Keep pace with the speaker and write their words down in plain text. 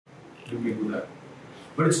when we do that.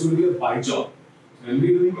 But it's going to be a pie job. When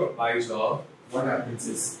we're doing a pie job, what happens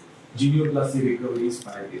is genioplasty recovery is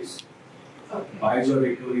 5 days. Okay. Pie job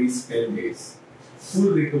recovery is 10 days.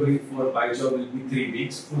 Full recovery for pie job will be 3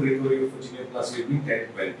 weeks. Full recovery for genioplasty will be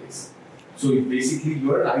 10-12 days. So if basically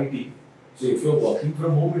you are IT, so if you're working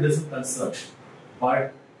from home, it doesn't concern.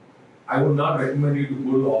 But I would not recommend you to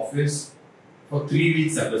go to office for 3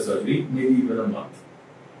 weeks after surgery, maybe even a month.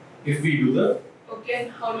 If we do the Okay,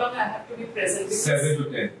 and how long I have to be present? Because 7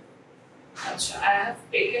 to 10. Achha, I have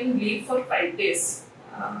taken leave for 5 days.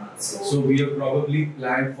 So we have probably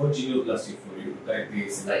planned for genioplasty for you, that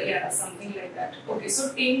days. Yeah, something like that. Okay,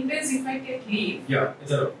 so 10 days if I take leave. Yeah,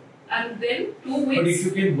 it's a. And then 2 weeks. But if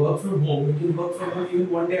you can work from home, you can work from home even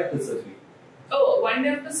 1 day after surgery. Oh, 1 day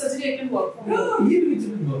after surgery I can work from home. Yeah, here we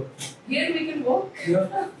can work. Here we can work?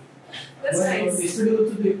 Yeah. That's nice. Yesterday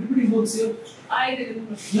also everybody works here. I didn't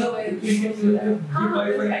know. Yeah,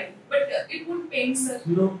 Fine. But it won't pain, sir.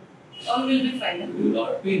 No. All will be fine. It will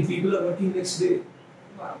not pain. People are working next day.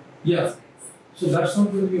 Wow. Yeah. So that's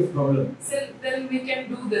not going to be a problem. So then we can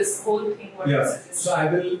do this whole thing. What Yeah. So I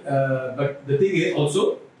will, but the thing is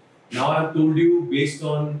also, now I've told you based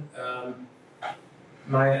on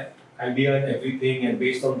my idea and everything and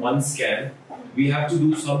based on one scan, we have to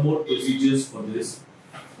do some more procedures for this.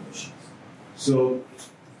 So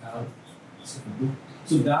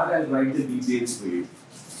that I'll write the details for you.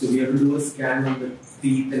 So we have to do a scan on the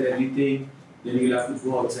teeth and everything. Then you'll have to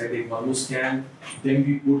go outside, take one more scan. Then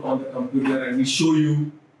we put on the computer and we show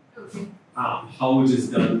you how it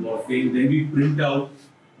is done, what way. Then we print out,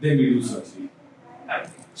 then we do surgery.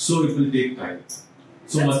 So it will take time.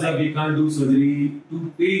 So we can't do surgery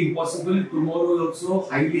today, impossible. Tomorrow also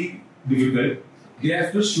highly difficult. Day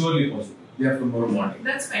after surely possible. Day after tomorrow morning.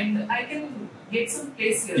 That's fine. I can get some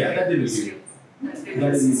place here. Yeah, that is easy.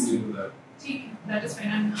 That is easy to do that. That is fine.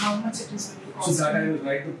 And how much it is going to cost? So that I will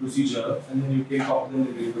write the procedure and then you take off them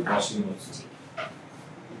and do the costing also.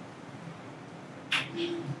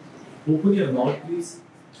 Open your mouth, please.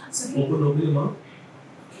 Open your mouth.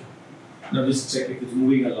 Now just check if it's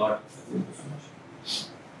moving a lot.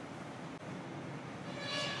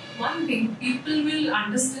 One thing, people will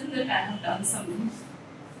understand that I have done something.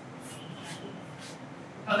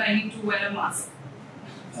 Or I need to wear a mask.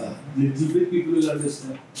 Little bit people will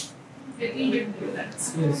understand. Little bit they will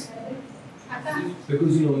understand. Yes.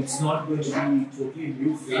 Because you know it's not going to be totally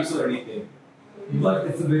new face or anything. But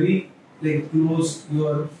it's a very close, you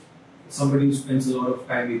are somebody who spends a lot of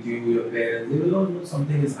time with you, your parents, they will all know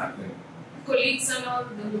something is happening. Colleagues and all,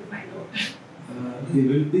 they will find out. They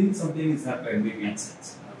will think something is happening maybe.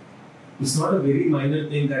 It's not a very minor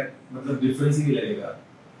thing that difference ही लगेगा.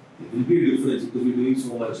 It will be a difference because we're doing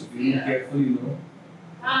so much. If you are careful, you know.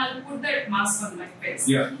 I'll put that mask on my face.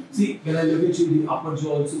 Yeah. See, when I look at you, the upper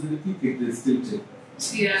jaw also is a little thick, it's tilted.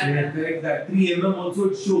 Yeah. So when I correct that 3 mm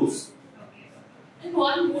also it shows. Okay. And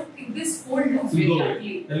one more thing, this fold is very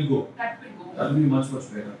ugly. That will go. That will go. That will be much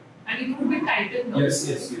better. And it would be tightened also.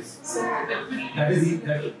 Yes. So that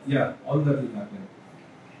will all that will happen.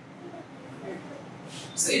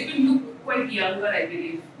 So it will look quite younger, I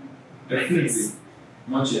believe. Definitely.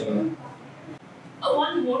 Much younger.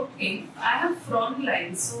 One more thing, I have frown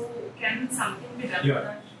lines, so can something be done for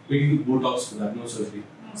that? We can do Botox for that, no surgery.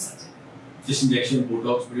 No surgery. Just injection,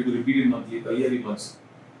 Botox, but you do repeat it monthly, yearly once.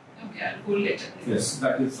 Okay, I'll go later. Yes,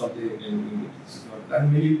 that is something you can do.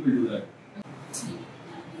 And many people do that.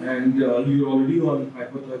 And you're already on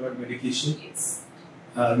hypothyroid medication. Yes.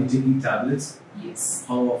 You're taking tablets. Yes.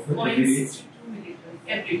 How often? Every day? 0.62 milligrams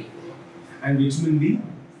every day. And vitamin D?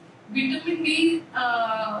 Vitamin D,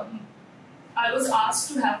 I was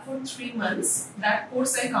asked to have for 3 months. That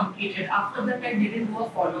course I completed. After that, I didn't do a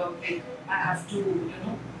follow-up. I have to,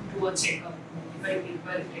 do a checkup if I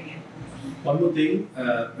require it again. One more thing,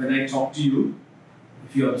 when I talk to you,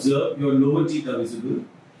 if you observe, your lower teeth are visible.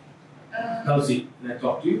 Now see, when I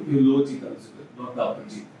talk to you, your lower teeth are visible, not the upper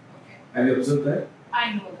teeth. Okay. Have you observed that?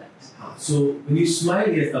 I know that. So when you smile,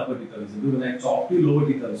 yes, the upper teeth are visible. When I talk to you, lower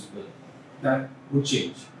teeth are visible. That would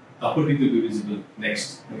change. The upper teeth will be visible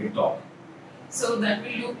next when you talk. So that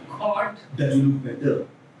will look odd. That will look better.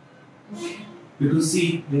 Okay. Because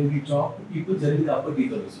see, when we talk to people, generally the upper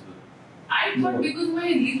teeth are visible. I thought because my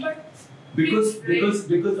lip are because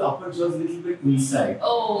the upper jaw is a little bit inside.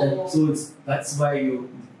 Oh. So that's why you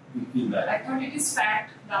feel that. I thought it is fat,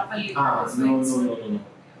 the upper lip. No.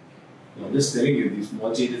 I'm just telling you these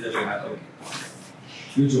small changes that will happen.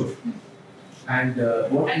 Future. And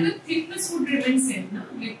the thickness would remain same, no?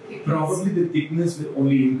 Lip thickness. Probably the thickness will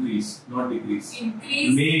only increase, not decrease. Increase.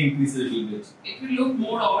 It may increase a little bit. It will look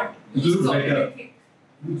more odd. It will look better. Thick.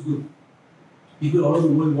 Looks good. People all over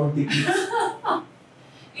the world want techniques.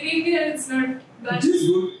 In India, it's not that. It is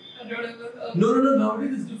good. I don't know. No.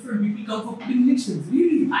 Nowadays it's different. People come for putting injections.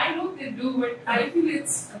 Really? I know they do, but I feel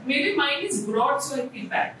it's maybe mine is broad, so I feel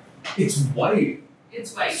bad. It's wide.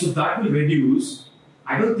 It's wide. So that will reduce.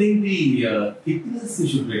 I don't think the thickness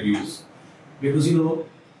should reduce because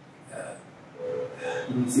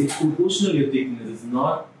it's proportional. Your thickness is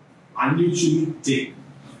not unusually thick.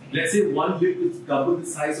 Let's say one lip is double the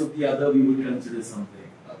size of the other, we would consider something.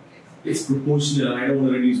 Okay. It's proportional, and I don't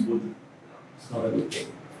want to reduce both. It's not a good thing.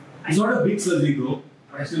 It's not a big surgery though.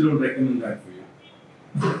 I still don't recommend that for you.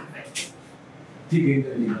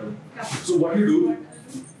 So what you do,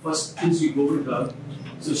 first things you go with her,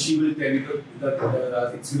 so she will tell you the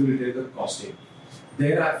expert will tell you the costing.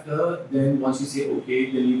 Thereafter, then once you say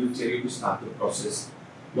okay, then he will tell you to start the process.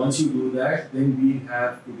 Once you do that, then we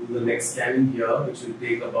have to do the next scanning here, which will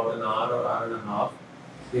take about an hour or hour and a half.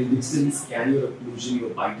 They'll digitally scan your occlusion,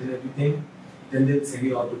 your bite and everything. Then they'll send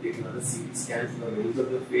you out to take another CT scan from the middle of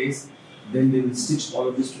the face. Then they will stitch all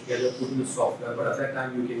of this together, put in the software. But at that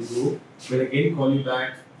time, you can go. We'll again call you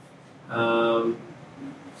back.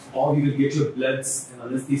 Or we will get your bloods and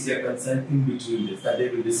anesthesia consent in between this, that they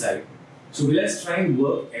will decide. So let's try and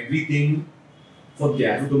work everything for the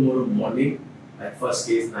day tomorrow morning. At first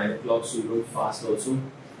case, 9 o'clock, so you don't fast also.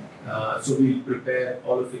 So we'll prepare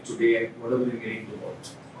all of it today and whatever we're getting to work.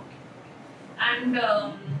 And I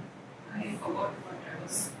forgot what I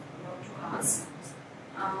was about to ask.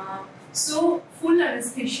 So full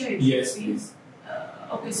anesthesia it yes, will be. Please.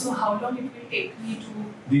 Okay, so how long it will take me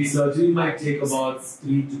to... The surgery might take about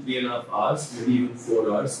 3 to 3.5 hours, maybe even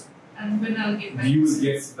 4 hours. And when I'll get back? You will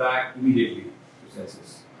get back immediately to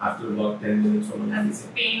census. After about 10 minutes from anesthesia.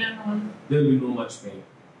 And pain and all? There will be no much pain.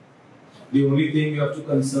 The only thing you have to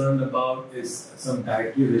concern about is some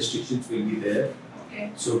dietary restrictions will be there.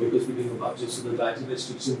 Okay. So because we're doing a budget, so the dietary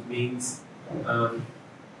restrictions means, I'm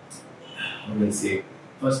going to say,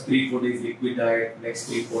 first 3-4 days liquid diet, next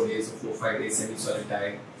 3-4 days or 4-5 days semi-solid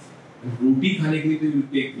diet. And roti khane ke liye will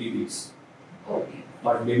take 3 weeks. Okay.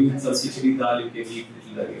 But maybe in some khichdi dal you can eat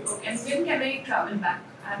little earlier. Okay. And when can I travel back?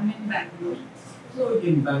 I'm in Bangalore. So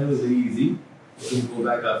in Bangalore is very easy. You can go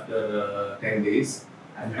back after 10 days.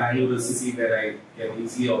 And Bangalore is a city where I can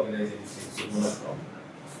easily organize anything, so no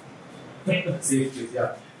problem. Safe place,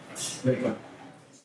 yeah. Welcome.